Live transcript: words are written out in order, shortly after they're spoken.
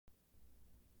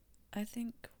I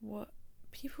think what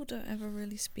people don't ever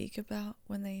really speak about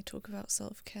when they talk about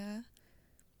self-care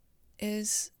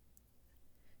is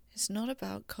it's not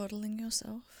about coddling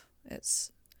yourself.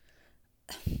 It's,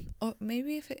 or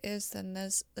maybe if it is, then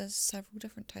there's several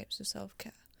different types of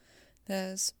self-care.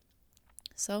 There's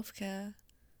self-care,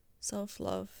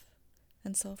 self-love,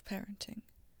 and self-parenting.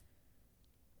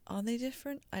 Are they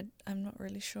different? I'm not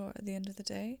really sure. At the end of the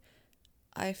day,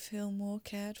 I feel more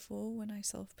cared for when I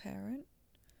self-parent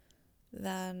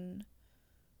than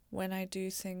when I do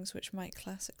things which might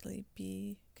classically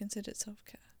be considered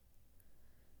self-care.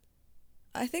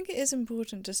 I think it is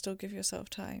important to still give yourself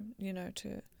time,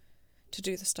 to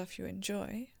do the stuff you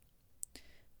enjoy.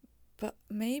 But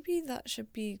maybe that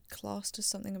should be classed as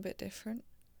something a bit different.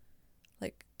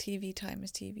 Like TV time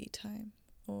is TV time.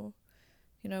 Or,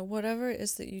 whatever it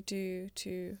is that you do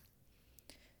to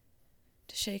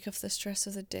shake off the stress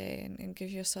of the day and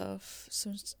give yourself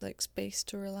some space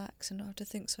to relax and not have to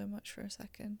think so much for a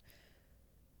second.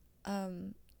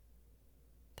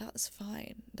 That's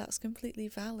fine. That's completely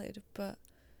valid. But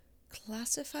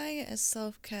classifying it as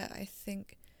self-care, I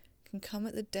think, can come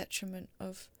at the detriment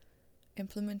of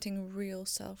implementing real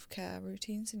self-care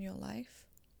routines in your life.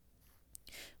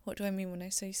 What do I mean when I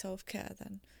say self-care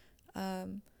then?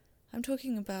 I'm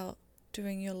talking about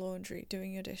doing your laundry,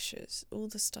 doing your dishes, all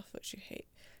the stuff which you hate.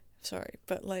 Sorry,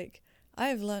 but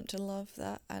I've learnt to love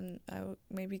that, and I will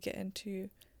maybe get into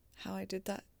how I did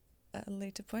that at a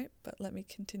later point, but let me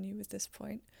continue with this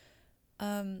point.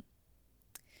 I'm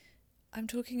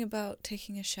talking about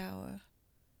taking a shower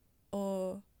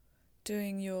or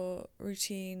doing your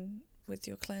routine with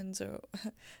your cleanser.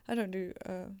 I don't do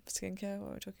skincare,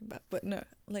 what we're talking about, but no,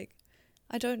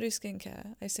 I don't do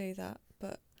skincare, I say that,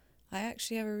 but I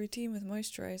actually have a routine with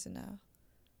moisturizer now.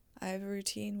 I have a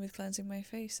routine with cleansing my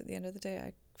face. At the end of the day,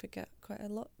 I forget quite a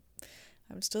lot.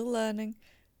 I'm still learning,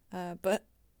 but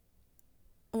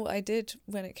what I did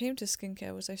when it came to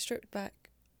skincare was I stripped back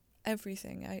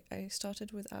everything. I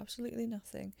started with absolutely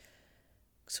nothing,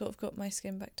 sort of got my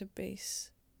skin back to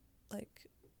base,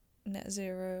 net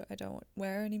zero. I don't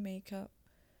wear any makeup,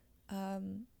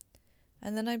 and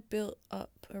then I built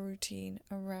up a routine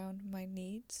around my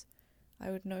needs. I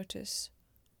would notice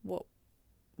what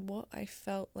I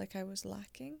felt like I was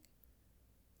lacking,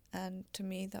 and to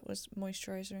me that was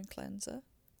moisturizer and cleanser,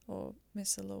 or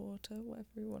micellar water, whatever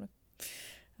you want to.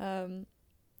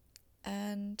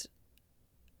 And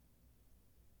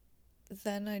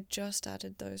then I just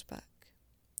added those back.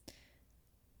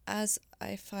 As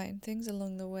I find things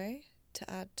along the way to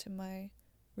add to my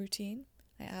routine,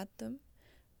 I add them,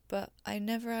 but I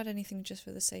never add anything just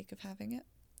for the sake of having it.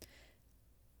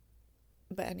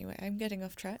 But anyway, I'm getting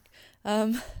off track.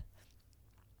 What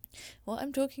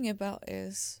I'm talking about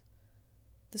is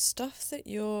the stuff that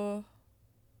your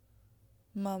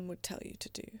mum would tell you to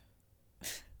do.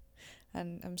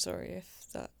 And I'm sorry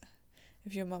if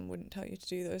your mum wouldn't tell you to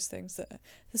do those things, that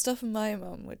the stuff my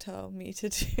mum would tell me to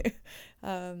do,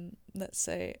 let's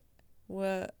say,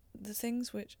 were the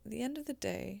things which, at the end of the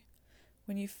day,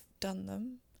 when you've done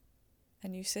them,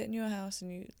 and you sit in your house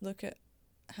and you look at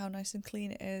how nice and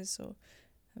clean it is, or,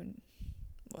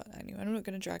 anyway, I'm not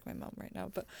going to drag my mum right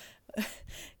now, but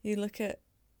you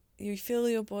feel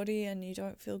your body and you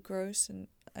don't feel gross, and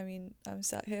I'm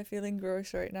sat here feeling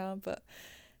gross right now, but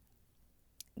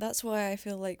that's why I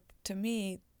feel like, to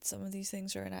me, some of these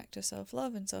things are an act of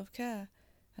self-love and self-care,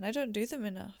 and I don't do them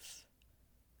enough.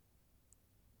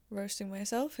 Roasting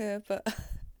myself here, but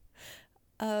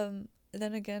then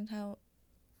again, how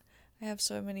I have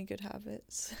so many good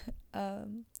habits. I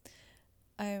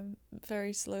am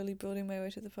very slowly building my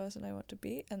way to the person I want to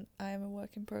be, and I am a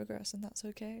work in progress, and that's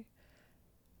okay.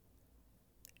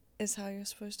 Is how you're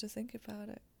supposed to think about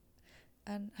it,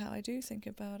 and how I do think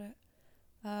about it.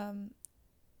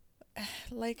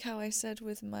 Like how I said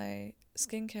with my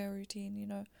skincare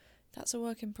routine, that's a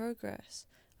work in progress.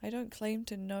 I don't claim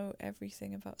to know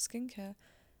everything about skincare.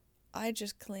 I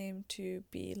just claim to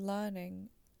be learning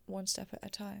one step at a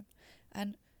time.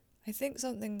 And I think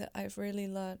something that I've really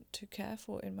learned to care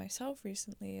for in myself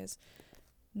recently is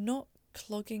not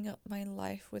clogging up my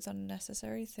life with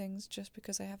unnecessary things just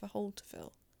because I have a hole to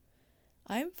fill.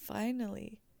 I'm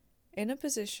finally in a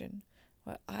position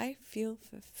where I feel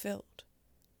fulfilled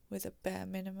with a bare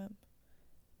minimum.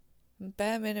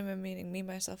 Bare minimum meaning me,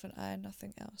 myself, and I,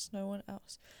 nothing else, no one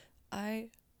else. I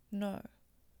know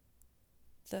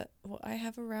that what I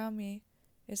have around me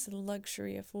is the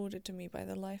luxury afforded to me by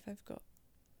the life I've got.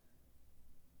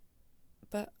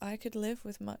 But I could live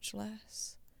with much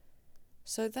less.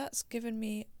 So that's given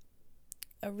me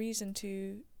a reason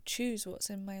to choose what's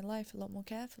in my life a lot more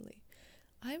carefully.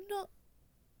 I'm not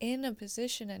in a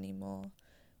position anymore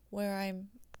where I'm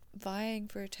vying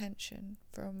for attention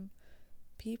from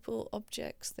people,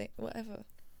 objects, whatever.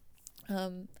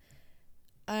 I'm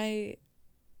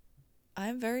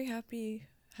very happy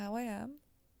how I am.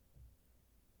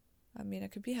 I mean, I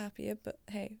could be happier, but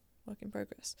hey, work in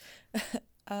progress.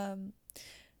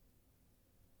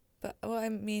 But what I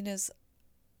mean is,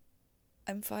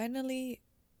 I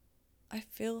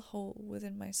feel whole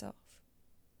within myself.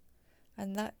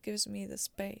 And that gives me the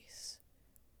space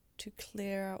to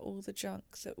clear out all the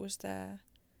junk that was there,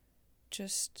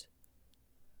 just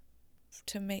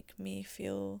to make me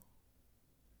feel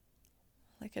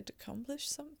like I'd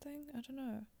accomplished something. I don't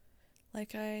know.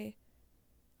 Like I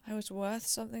was worth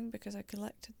something because I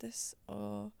collected this,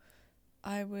 or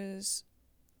I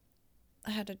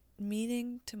had a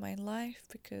meaning to my life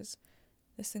because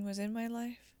this thing was in my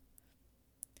life.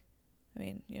 I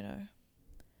mean,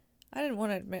 I didn't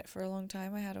want to admit for a long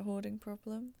time I had a hoarding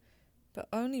problem, but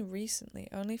only recently,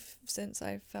 since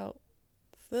I felt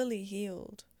fully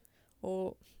healed,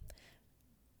 or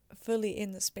fully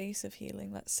in the space of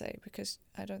healing, let's say, because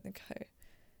I don't think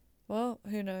well,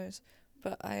 who knows,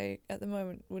 but I, at the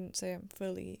moment, wouldn't say I'm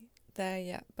fully there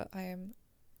yet, but I am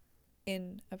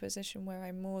in a position where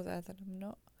I'm more there than I'm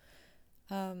not.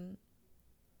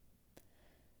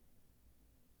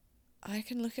 I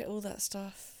can look at all that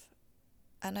stuff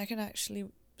and I can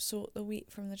actually sort the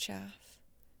wheat from the chaff,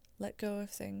 let go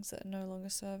of things that are no longer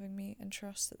serving me, and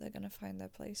trust that they're going to find their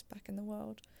place back in the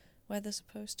world where they're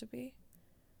supposed to be.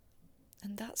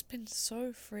 And that's been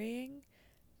so freeing,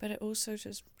 but it also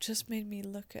just made me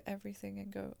look at everything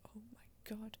and go, oh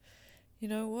my God, you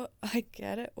know what? I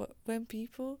get it. When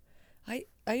people... I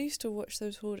used to watch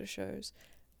those hoarder shows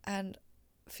and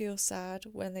feel sad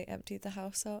when they emptied the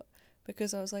house out,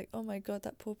 because I was like, oh my God,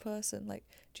 that poor person, like,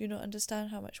 do you not understand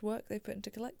how much work they put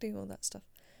into collecting all that stuff?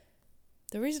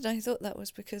 The reason I thought that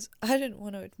was because I didn't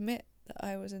want to admit that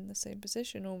I was in the same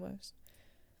position almost.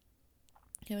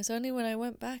 It was only when I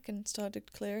went back and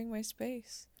started clearing my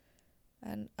space,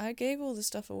 and I gave all the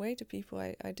stuff away to people.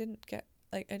 I didn't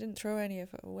throw any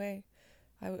of it away.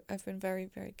 I've been very,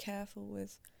 very careful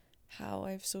with how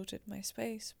I've sorted my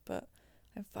space, but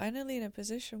I'm finally in a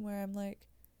position where I'm like,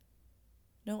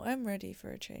 no, I'm ready for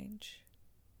a change.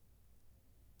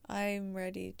 I'm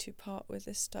ready to part with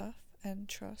this stuff and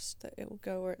trust that it will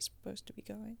go where it's supposed to be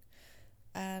going.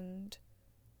 And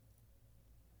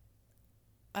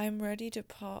I'm ready to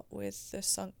part with the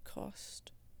sunk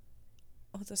cost,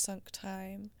 or the sunk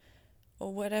time,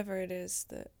 or whatever it is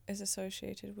that is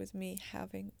associated with me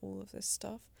having all of this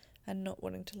stuff and not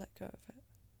wanting to let go of it.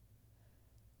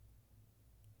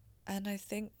 And I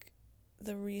think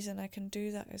the reason I can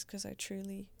do that is because I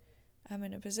truly am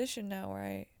in a position now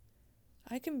where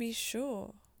I can be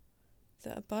sure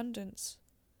that abundance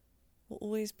will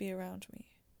always be around me.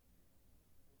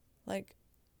 Like,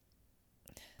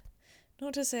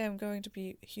 not to say I'm going to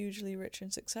be hugely rich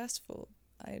and successful.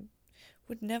 I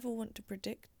would never want to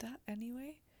predict that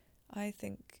anyway. I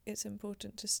think it's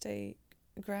important to stay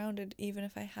grounded even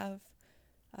if I have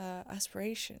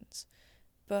aspirations.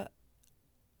 But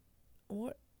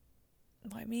what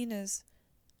I mean is,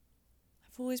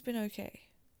 I've always been okay.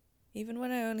 Even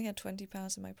when I only had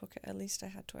 £20 in my pocket, at least I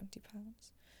had £20.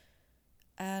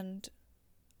 And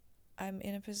I'm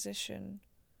in a position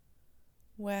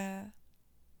where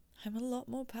I'm a lot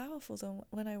more powerful than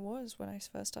when I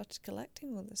first started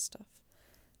collecting all this stuff.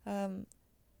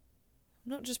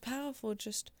 Not just powerful,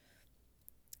 just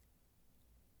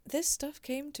this stuff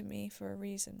came to me for a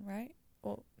reason, right?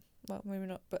 Or, well, maybe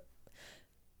not, but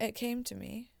it came to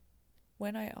me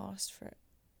when I asked for it.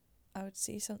 I would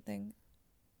see something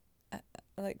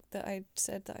like that I'd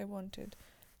said that I wanted,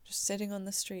 just sitting on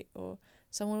the street, or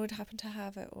someone would happen to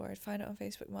have it, or I'd find it on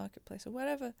Facebook Marketplace, or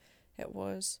whatever it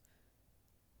was.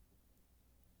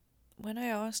 When I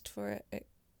asked for it,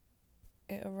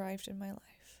 it arrived in my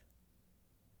life.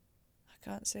 I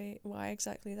can't say why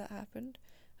exactly that happened.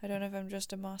 I don't know if I'm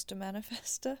just a master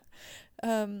manifester.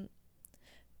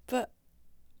 But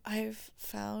I've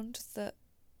found that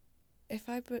if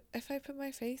I put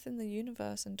my faith in the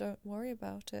universe and don't worry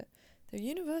about it, the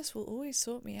universe will always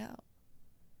sort me out.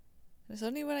 And it's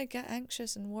only when I get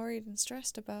anxious and worried and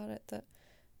stressed about it that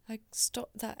I stop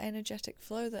that energetic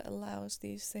flow that allows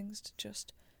these things to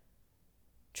just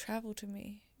travel to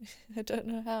me. I don't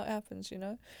know how it happens,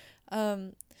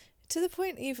 to the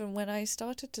point even when I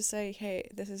started to say, hey,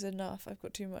 this is enough, I've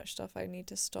got too much stuff, I need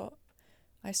to stop,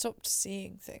 I stopped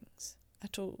seeing things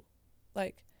at all.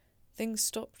 Like, things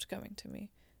stopped coming to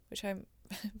me, which I'm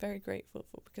very grateful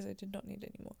for, because I did not need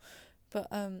any more.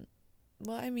 But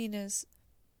what I mean is,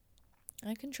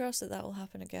 I can trust that will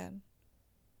happen again.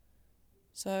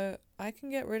 So I can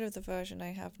get rid of the version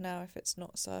I have now if it's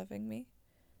not serving me.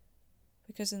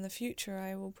 Because in the future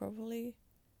I will probably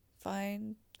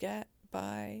find, get,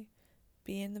 buy,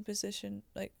 be in the position,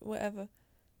 like whatever,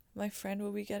 my friend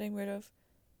will be getting rid of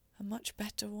a much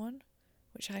better one,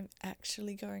 which I'm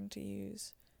actually going to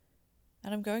use.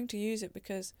 And I'm going to use it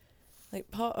because, like,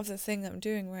 part of the thing that I'm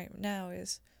doing right now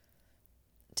is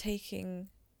taking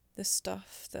the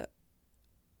stuff that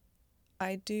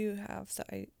I do have,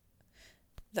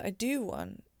 that I do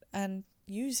want, and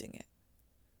using it.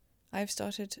 I've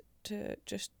started to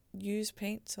just use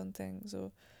paints on things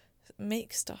or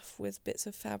make stuff with bits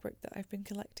of fabric that I've been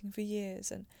collecting for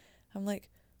years, and I'm like,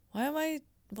 why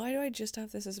do I just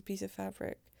have this as a piece of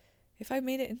fabric? If I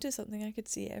made it into something, I could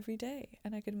see it every day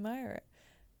and I could admire it.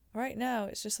 Right now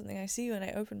it's just something I see when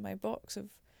I open my box of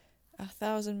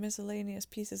 1,000 miscellaneous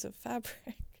pieces of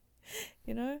fabric.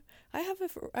 You know, I have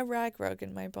a rag rug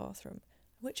in my bathroom,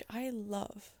 which I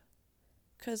love,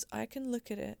 because I can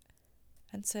look at it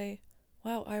and say,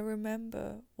 wow, I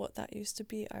remember what that used to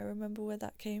be. I remember where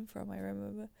that came from. I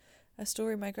remember a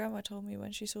story my grandma told me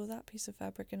when she saw that piece of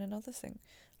fabric in another thing.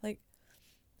 Like,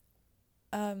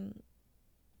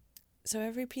 so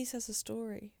every piece has a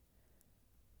story.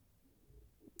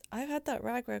 I've had that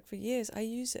rag for years. I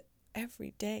use it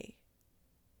every day.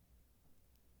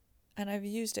 And I've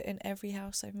used it in every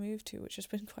house I've moved to, which has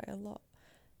been quite a lot.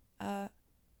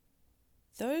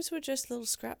 Those were just little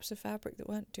scraps of fabric that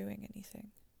weren't doing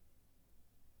anything.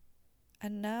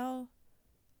 And now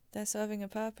they're serving a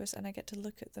purpose and I get to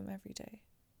look at them every day.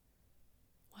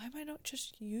 Why am I not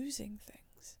just using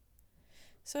things?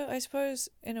 So I suppose,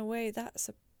 in a way, that's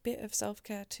a bit of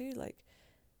self-care too. Like,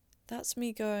 that's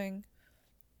me going,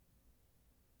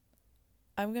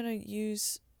 I'm going to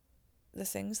use the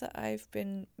things that I've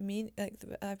been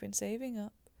I've been saving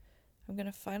up. I'm going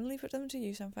to finally put them to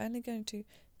use. I'm finally going to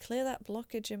clear that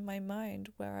blockage in my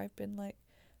mind where I've been like,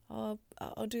 oh,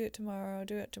 I'll do it tomorrow, I'll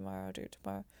do it tomorrow,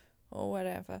 or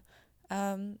whatever.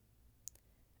 And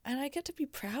I get to be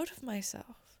proud of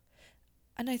myself.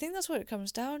 And I think that's what it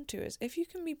comes down to, is if you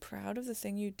can be proud of the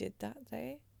thing you did that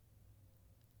day,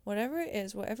 whatever it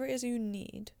is you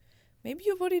need, maybe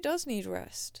your body does need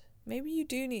rest. Maybe you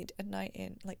do need a night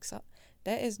in. Like, so,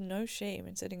 there is no shame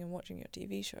in sitting and watching your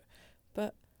TV show.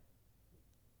 But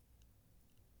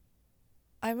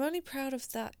I'm only proud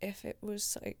of that if it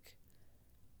was like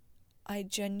I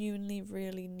genuinely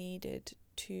really needed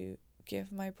to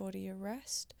give my body a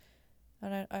rest.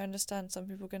 And I understand some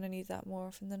people are going to need that more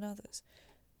often than others.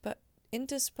 But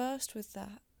interspersed with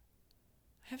that,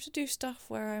 I have to do stuff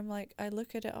where I'm like, I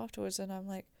look at it afterwards and I'm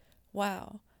like,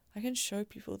 wow, I can show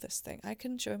people this thing. I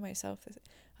can show myself this.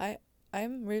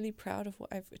 I'm really proud of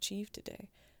what I've achieved today.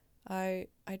 I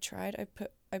tried,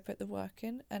 I put the work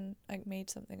in and I made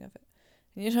something of it.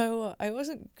 And you know what? I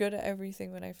wasn't good at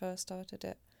everything when I first started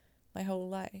it my whole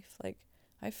life. Like,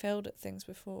 I failed at things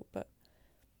before, but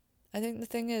I think the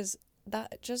thing is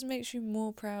that it just makes you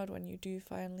more proud when you do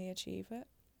finally achieve it.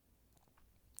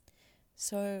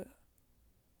 So,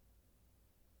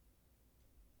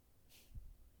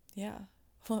 yeah,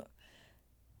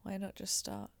 why not just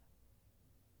start?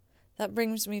 That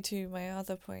brings me to my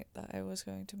other point that I was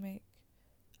going to make.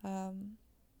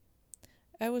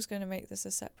 I was going to make this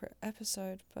a separate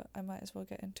episode, but I might as well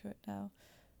get into it now.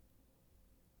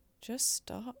 Just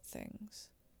start things.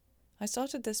 I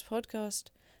started this podcast.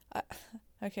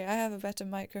 Okay, I have a better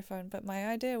microphone, but my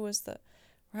idea was that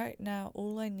right now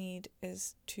all I need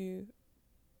is to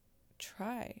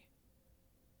try.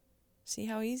 See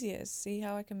how easy it is. See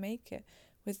how I can make it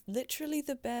with literally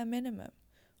the bare minimum.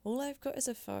 All I've got is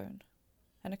a phone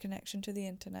and a connection to the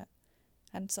internet.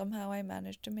 And somehow I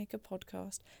managed to make a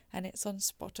podcast and it's on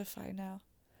Spotify now.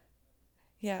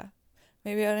 Yeah,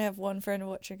 maybe I only have one friend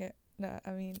watching it. No,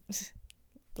 I mean,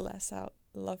 bless out,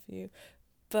 love you.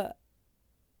 But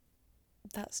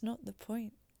that's not the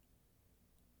point.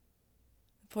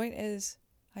 The point is,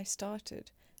 I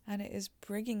started and it is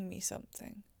bringing me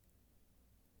something.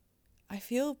 I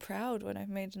feel proud when I've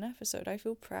made an episode. I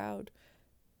feel proud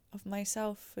of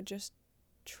myself for just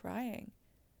trying.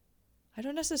 I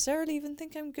don't necessarily even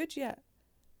think I'm good yet.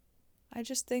 I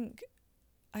just think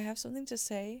I have something to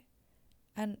say,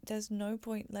 and there's no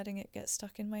point letting it get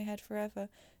stuck in my head forever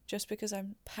just because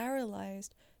I'm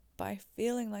paralyzed by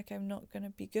feeling like I'm not going to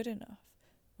be good enough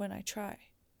when I try.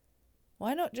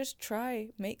 Why not just try,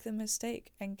 make the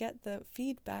mistake, and get the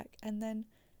feedback, and then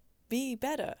be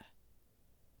better?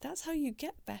 That's how you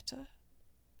get better.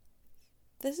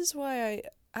 This is why I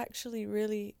actually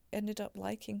really ended up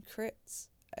liking crits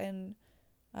in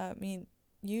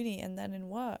uni and then in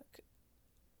work.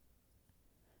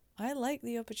 I like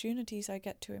the opportunities I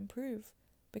get to improve.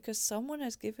 because someone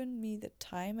has given me the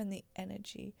time and the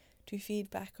energy to feed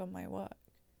back on my work.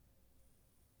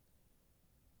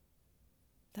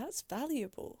 That's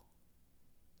valuable.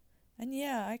 And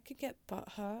yeah, I could get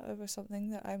butthurt over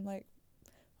something that I'm like,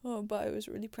 oh, but I was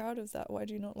really proud of that. Why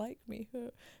do you not like me?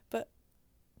 But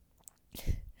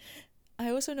I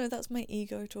also know that's my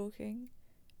ego talking.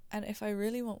 And if I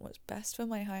really want what's best for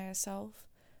my higher self,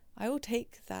 I will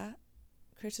take that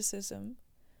criticism,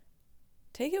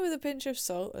 take it with a pinch of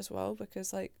salt as well,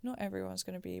 because like not everyone's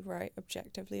going to be right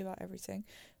objectively about everything,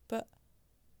 but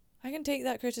I can take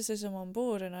that criticism on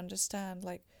board and understand,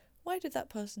 like, why did that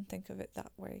person think of it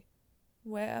that way?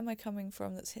 Where am I coming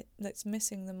from that's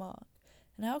missing the mark?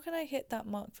 And how can I hit that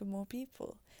mark for more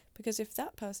people? Because if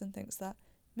that person thinks that,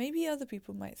 maybe other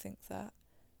people might think that,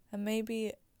 and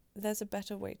maybe there's a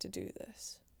better way to do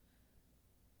this.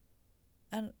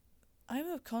 And I'm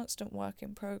a constant work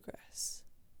in progress.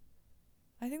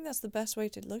 I think that's the best way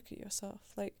to look at yourself.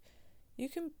 Like, you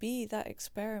can be that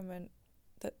experiment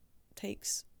that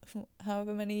takes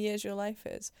however many years your life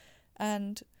is,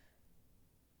 and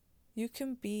you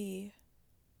can be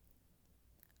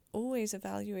always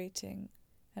evaluating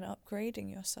and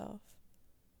upgrading yourself.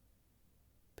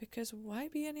 Because why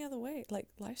be any other way? Like,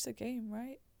 life's a game,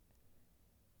 right?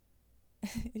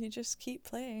 You just keep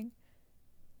playing,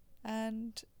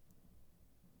 and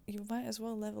you might as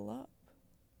well level up.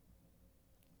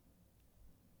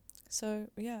 So,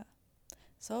 yeah,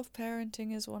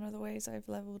 self-parenting is one of the ways I've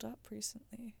leveled up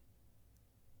recently.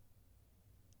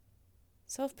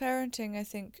 Self-parenting, I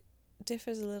think,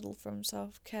 differs a little from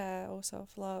self-care or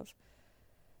self-love.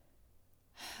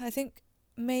 I think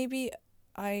maybe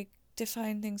I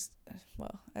define things,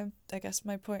 well, I guess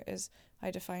my point is I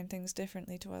define things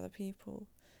differently to other people.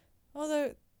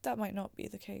 Although that might not be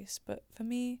the case, but for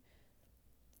me,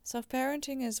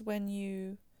 self-parenting is when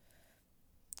you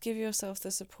give yourself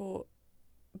the support,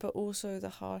 but also the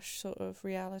harsh sort of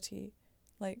reality.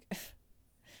 Like,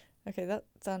 okay, that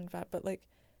sounds bad, but like,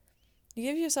 you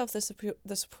give yourself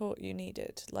the support you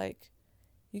needed. Like,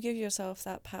 you give yourself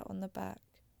that pat on the back,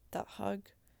 that hug,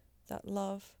 that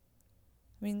love.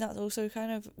 I mean, that also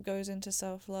kind of goes into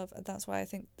self-love, and that's why I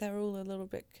think they're all a little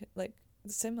bit, like,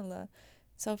 similar.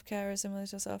 Self-care is similar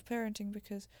to self-parenting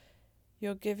because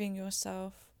you're giving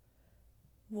yourself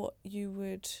what you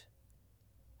would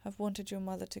have wanted your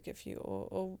mother to give you,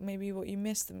 or maybe what you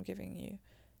miss them giving you.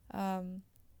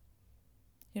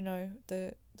 You know,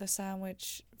 the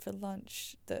sandwich for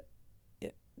lunch,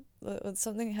 or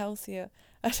something healthier.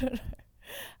 I don't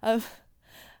know.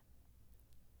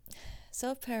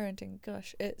 Self-parenting,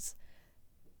 gosh, it's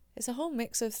a whole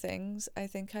mix of things. I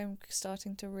think I'm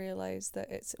starting to realize that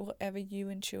it's whatever you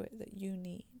intuit that you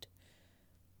need.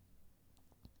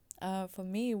 For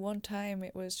me, one time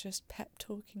it was just pep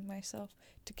talking myself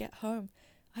to get home.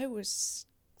 I was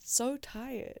so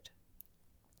tired.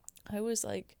 I was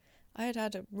like, I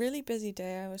had a really busy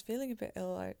day. I was feeling a bit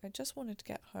ill. I just wanted to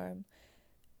get home.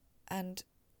 And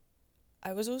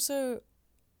I was also,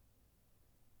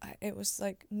 it was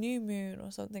like new moon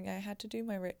or something. I had to do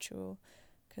my ritual,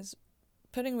 because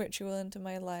putting ritual into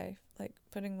my life, like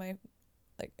putting my,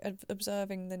 like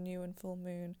observing the new and full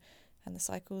moon and the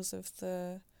cycles of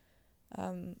the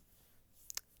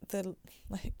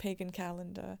like pagan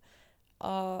calendar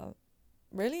are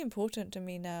really important to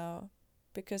me now,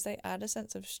 because they add a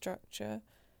sense of structure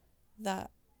that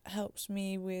helps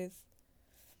me with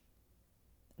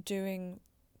doing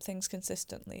things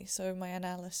consistently. So my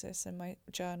analysis and my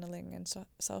journaling and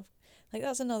self, like,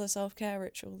 that's another self-care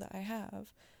ritual that I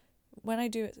have. When I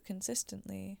do it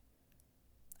consistently,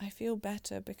 I feel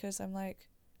better, because I'm like,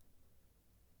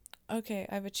 okay,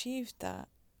 I've achieved that,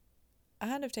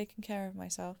 and I've taken care of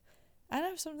myself, and I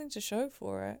have something to show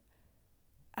for it,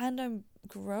 and I'm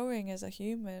growing as a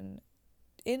human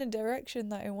in a direction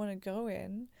that I want to go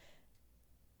in,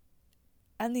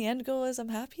 and the end goal is I'm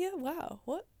happier. Wow,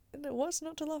 what's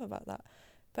not to love about that?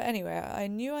 But anyway, I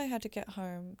knew I had to get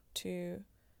home and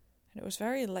it was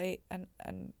very late, and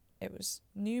it was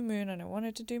new moon, and I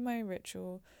wanted to do my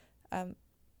ritual, but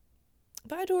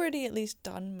I'd already at least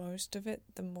done most of it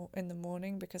in the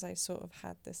morning, because I sort of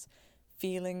had this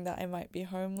feeling that I might be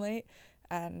home late,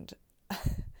 and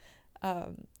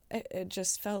it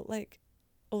just felt like,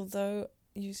 although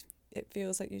it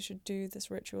feels like you should do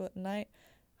this ritual at night,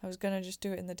 I was gonna just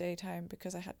do it in the daytime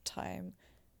because I had time,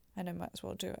 and I might as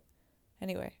well do it.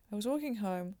 Anyway, I was walking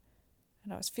home,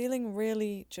 and I was feeling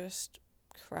really just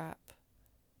crap,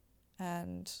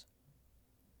 and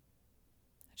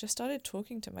I just started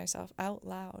talking to myself out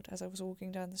loud as I was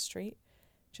walking down the street,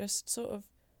 just sort of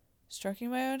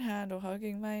stroking my own hand or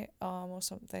hugging my arm or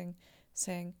something,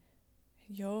 saying,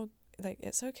 like,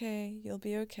 it's okay, you'll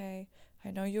be okay.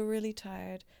 I know you're really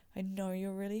tired. I know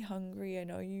you're really hungry. I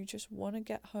know you just want to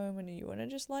get home and you want to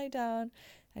just lie down,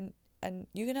 and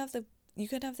you can have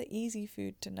the easy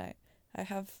food tonight. I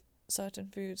have certain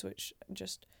foods which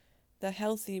just, they're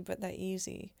healthy but they're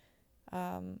easy.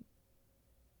 And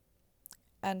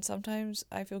sometimes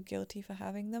I feel guilty for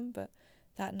having them, but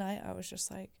that night I was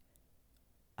just like,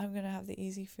 I'm gonna have the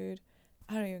easy food.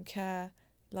 I don't even care.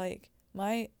 Like,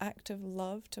 my act of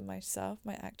love to myself,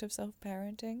 my act of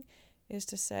self-parenting is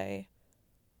to say,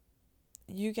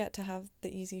 you get to have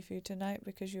the easy food tonight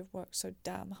because you've worked so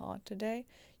damn hard today.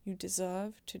 You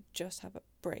deserve to just have a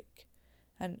break.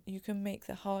 And you can make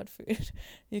the hard food,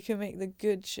 you can make the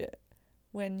good shit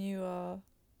when you are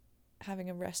having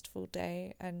a restful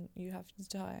day and you have the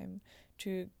time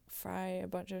to fry a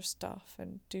bunch of stuff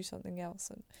and do something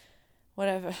else and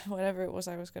whatever it was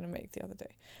I was going to make the other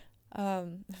day.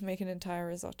 Make an entire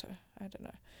risotto. I don't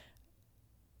know.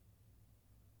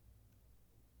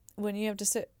 When you have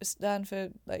to stand for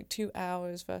like 2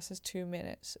 hours versus 2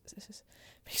 minutes, this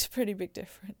makes a pretty big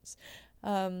difference.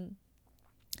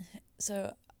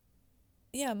 So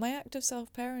yeah, my act of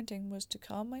self-parenting was to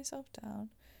calm myself down,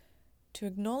 to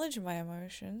acknowledge my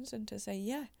emotions, and to say,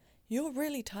 yeah, you're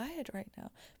really tired right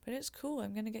now, but it's cool,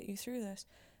 I'm going to get you through this.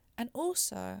 And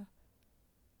also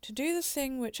to do the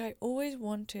thing which I always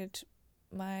wanted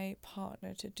my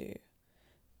partner to do,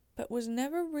 but was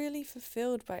never really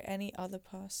fulfilled by any other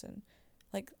person.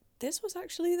 Like, this was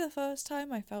actually the first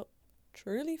time I felt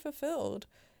truly fulfilled,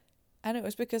 and it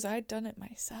was because I'd done it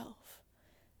myself.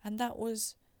 And that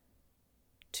was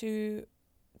to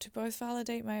both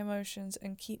validate my emotions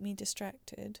and keep me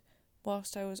distracted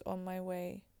whilst I was on my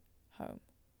way home,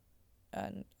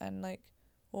 and like,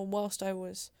 or whilst I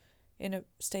was in a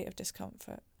state of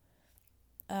discomfort.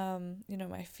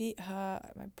 My feet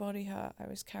hurt, my body hurt, I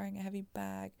was carrying a heavy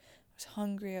bag, I was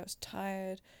hungry, I was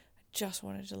tired, I just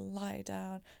wanted to lie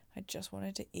down, I just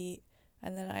wanted to eat.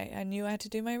 And then I knew I had to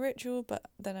do my ritual, but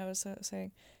then I was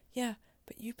saying, yeah,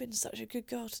 but you've been such a good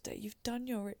girl today, you've done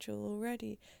your ritual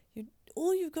already.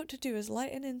 All you've got to do is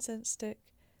light an incense stick,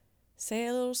 say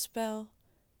a little spell,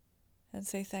 and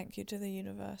say thank you to the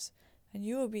universe, and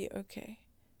you will be okay.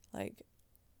 Like,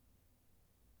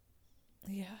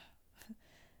 yeah.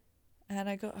 And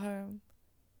I got home,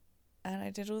 and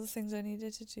I did all the things I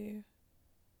needed to do,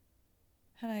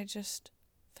 and I just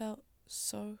felt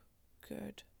so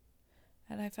good.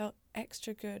 And I felt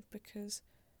extra good because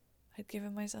I'd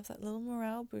given myself that little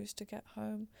morale boost to get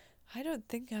home. I don't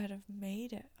think I'd have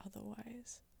made it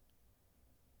otherwise.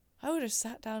 I would have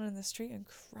sat down in the street and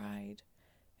cried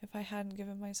if I hadn't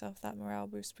given myself that morale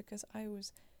boost because I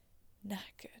was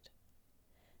knackered.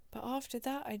 But after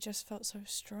that, I just felt so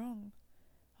strong.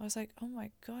 I was like, oh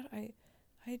my God, I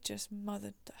just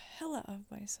mothered the hell out of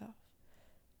myself.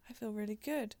 I feel really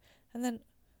good. And then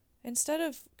instead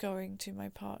of going to my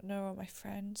partner or my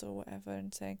friends or whatever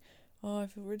and saying, oh, I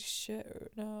feel really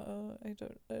shit, no, I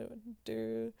don't know what to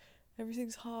do,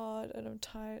 everything's hard and I'm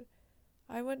tired,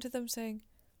 I went to them saying,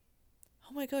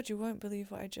 oh my God, you won't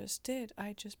believe what I just did.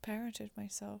 I just parented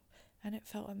myself and it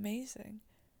felt amazing.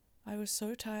 I was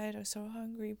so tired, I was so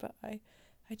hungry, but I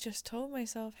just told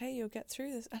myself, hey, you'll get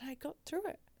through this, and I got through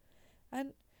it.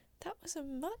 And that was a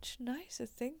much nicer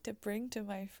thing to bring to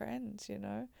my friends,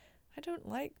 I don't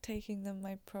like taking them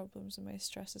my problems and my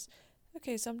stresses.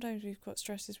 Okay, sometimes we've got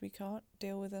stresses we can't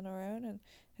deal with on our own, and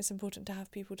it's important to have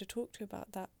people to talk to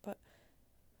about that, but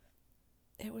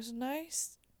it was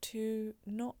nice to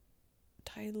not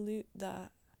dilute the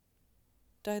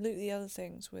other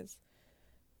things with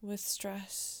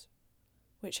stress,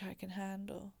 which I can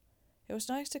handle. It was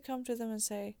nice to come to them and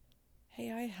say,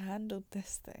 hey, I handled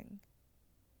this thing.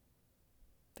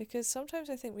 Because sometimes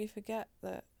I think we forget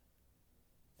that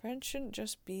friends shouldn't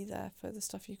just be there for the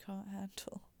stuff you can't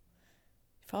handle.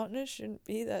 Partners shouldn't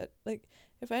be there. Like,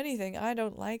 if anything, I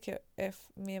don't like it if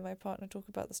me and my partner talk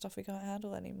about the stuff we can't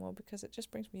handle anymore because it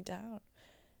just brings me down.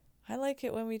 I like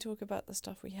it when we talk about the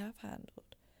stuff we have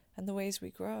handled and the ways we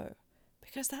grow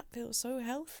because that feels so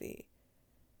healthy.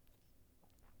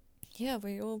 Yeah,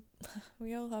 we all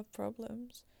have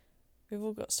problems. We've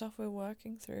all got stuff we're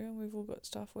working through and we've all got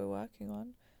stuff we're working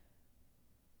on.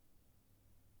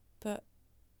 But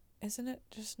isn't it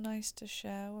just nice to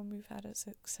share when we've had a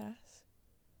success?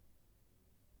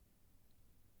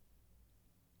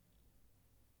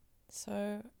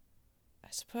 So I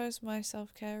suppose my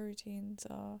self-care routines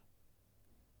are,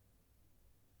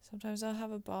 sometimes I'll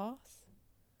have a bath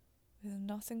with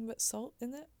nothing but salt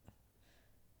in it.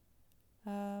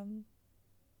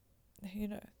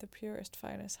 The purest,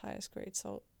 finest, highest grade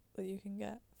salt that you can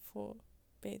get for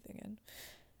bathing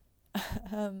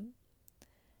in.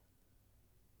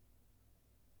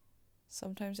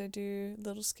 Sometimes I do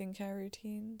little skincare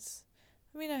routines.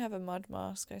 I mean, I have a mud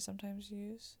mask I sometimes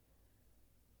use.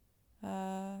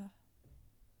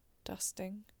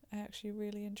 Dusting. I actually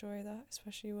really enjoy that,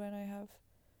 especially when I have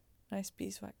nice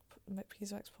beeswax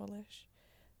polish.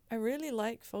 I really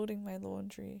like folding my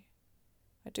laundry.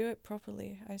 I do it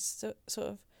properly. I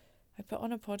put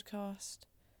on a podcast.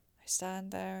 I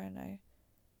stand there and I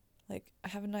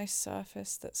have a nice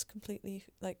surface that's completely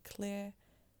clear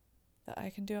that I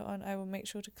can do it on. I will make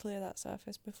sure to clear that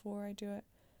surface before I do it.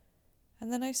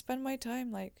 And then I spend my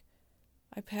time, I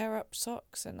pair up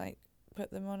socks and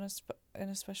put them on in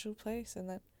a special place, and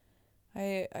then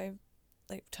I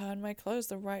turn my clothes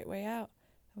the right way out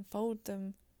and fold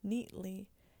them neatly.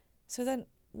 So then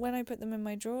when I put them in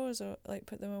my drawers or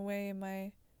put them away in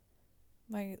my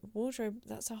wardrobe,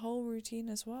 that's a whole routine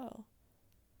as well.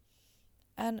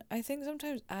 And I think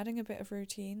sometimes adding a bit of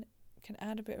routine can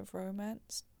add a bit of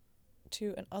romance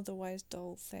to an otherwise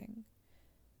dull thing.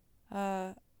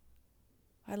 I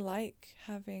like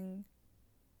having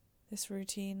this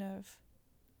routine of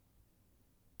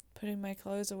putting my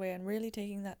clothes away and really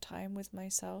taking that time with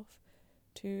myself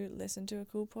to listen to a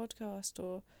cool podcast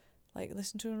or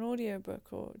listen to an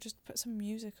audiobook or just put some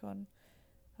music on.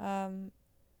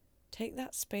 Take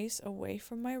that space away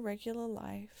from my regular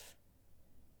life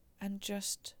and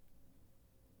just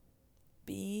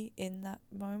be in that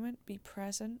moment, be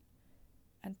present,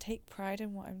 and take pride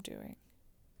in what I'm doing.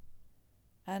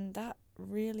 And that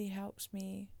really helps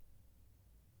me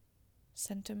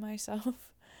center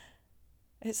myself.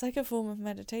 It's like a form of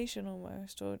meditation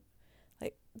almost, or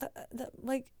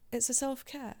it's a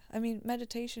self-care. I mean,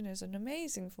 meditation is an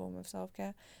amazing form of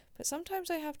self-care, but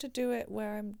sometimes I have to do it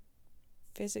where I'm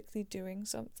physically doing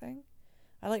something.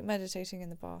 I like meditating in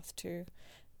the bath too.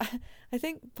 I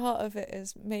think part of it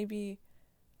is maybe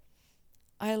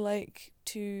I like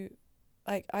to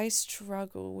I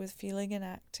struggle with feeling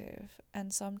inactive,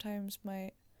 and sometimes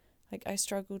I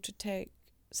struggle to take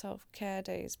self-care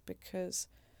days because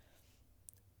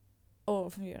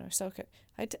self-care.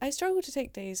 I struggle to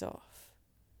take days off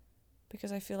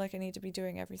because I feel like I need to be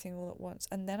doing everything all at once,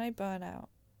 and then I burn out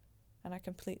and I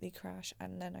completely crash,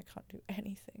 and then I can't do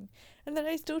anything, and then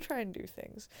I still try and do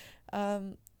things.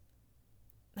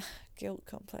 Guilt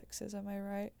complexes, am I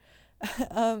right?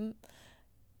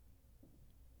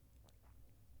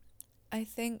 I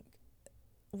think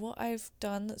what I've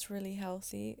done that's really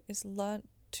healthy is learnt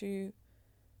to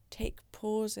take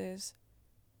pauses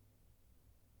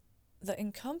that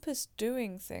encompass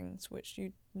doing things which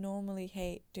you normally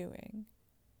hate doing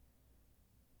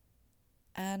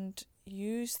and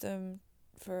use them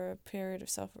for a period of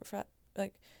self-reflect.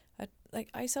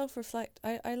 I self-reflect.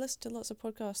 I listen to lots of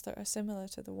podcasts that are similar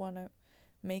to the one I'm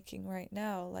making right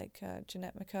now,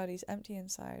 Jeanette McCurdy's Empty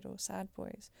Inside or Sad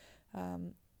Boys,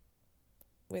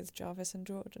 with Jarvis and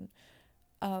Jordan.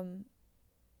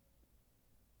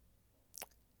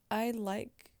 I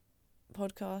like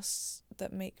podcasts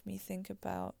that make me think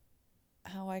about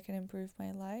how I can improve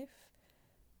my life,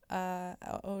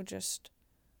 or just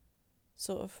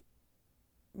sort of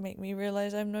make me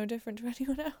realize I'm no different to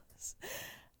anyone else.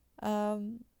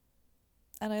 And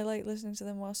I like listening to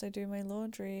them whilst I do my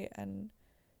laundry and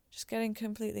just getting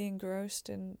completely engrossed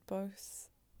in both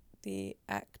the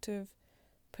act of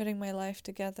putting my life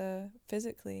together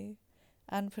physically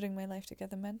and putting my life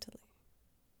together mentally.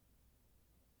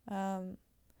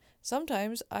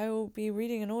 Sometimes I will be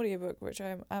reading an audiobook, which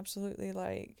I'm absolutely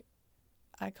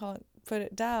I can't put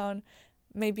it down.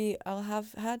 Maybe I'll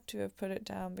have had to have put it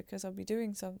down because I'll be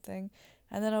doing something,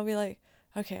 and then I'll be like,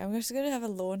 okay, I'm just going to have a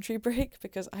laundry break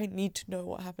because I need to know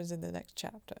what happens in the next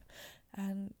chapter.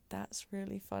 And that's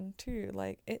really fun too.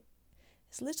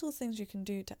 It's little things you can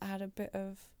do to add a bit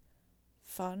of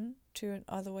fun to an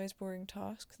otherwise boring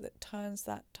task that turns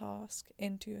that task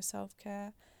into a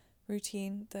self-care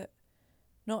routine that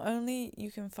not only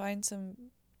you can find some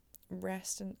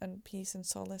rest and peace and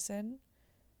solace in,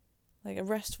 a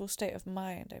restful state of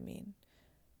mind,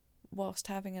 whilst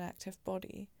having an active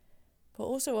body, but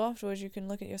also afterwards you can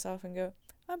look at yourself and go,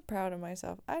 I'm proud of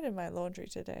myself. I did my laundry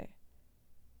today.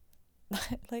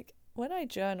 When I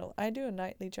journal, I do a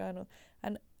nightly journal,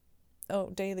 and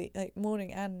daily,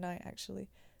 morning and night actually.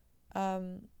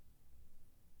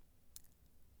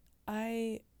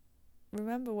 I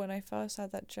remember when I first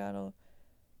had that journal,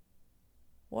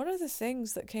 one of the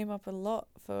things that came up a lot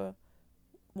for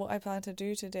what I plan to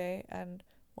do today and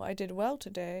what I did well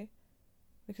today,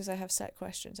 because I have set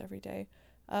questions every day,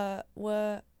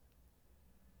 were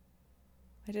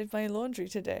I did my laundry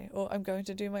today, or I'm going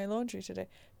to do my laundry today.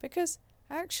 Because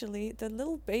actually, the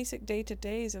little basic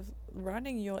day-to-days of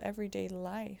running your everyday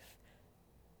life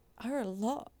are a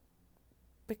lot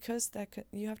because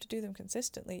you have to do them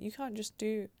consistently. You can't just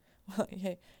do, well,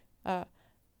 yeah,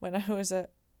 when I was a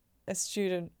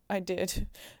student, I did,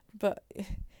 but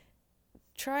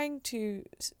trying to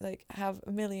like have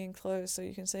a million clothes so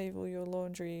you can save all your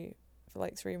laundry for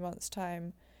like 3 months'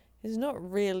 time is not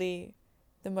really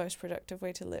the most productive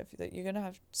way to live. That you're gonna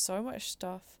have so much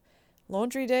stuff.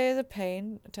 Laundry day is a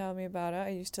pain. Tell me about it. I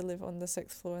used to live on the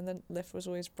 6th floor and the lift was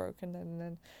always broken, and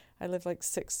then I lived like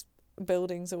 6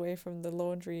 buildings away from the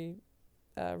laundry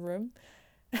room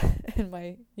in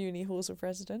my uni halls of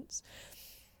residence.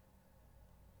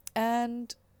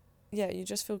 And yeah, you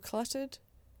just feel cluttered.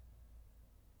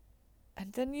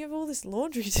 And then you have all this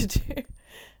laundry to do.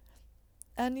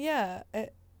 And yeah,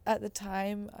 at the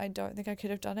time, I don't think I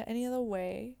could have done it any other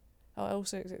way. Oh,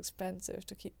 also, it's expensive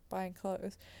to keep buying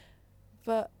clothes.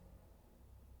 But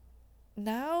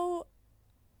now,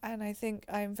 and I think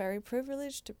I'm very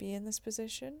privileged to be in this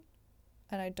position.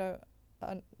 And I don't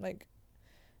want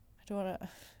to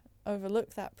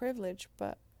overlook that privilege,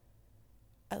 but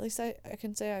at least I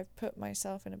can say I've put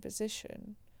myself in a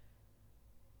position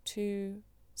to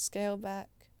scale back,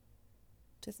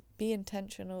 to be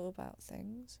intentional about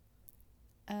things,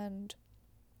 and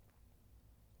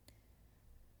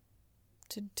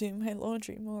to do my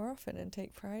laundry more often and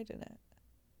take pride in it.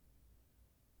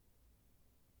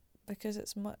 Because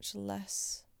it's much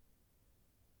less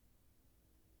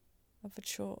of a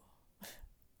chore.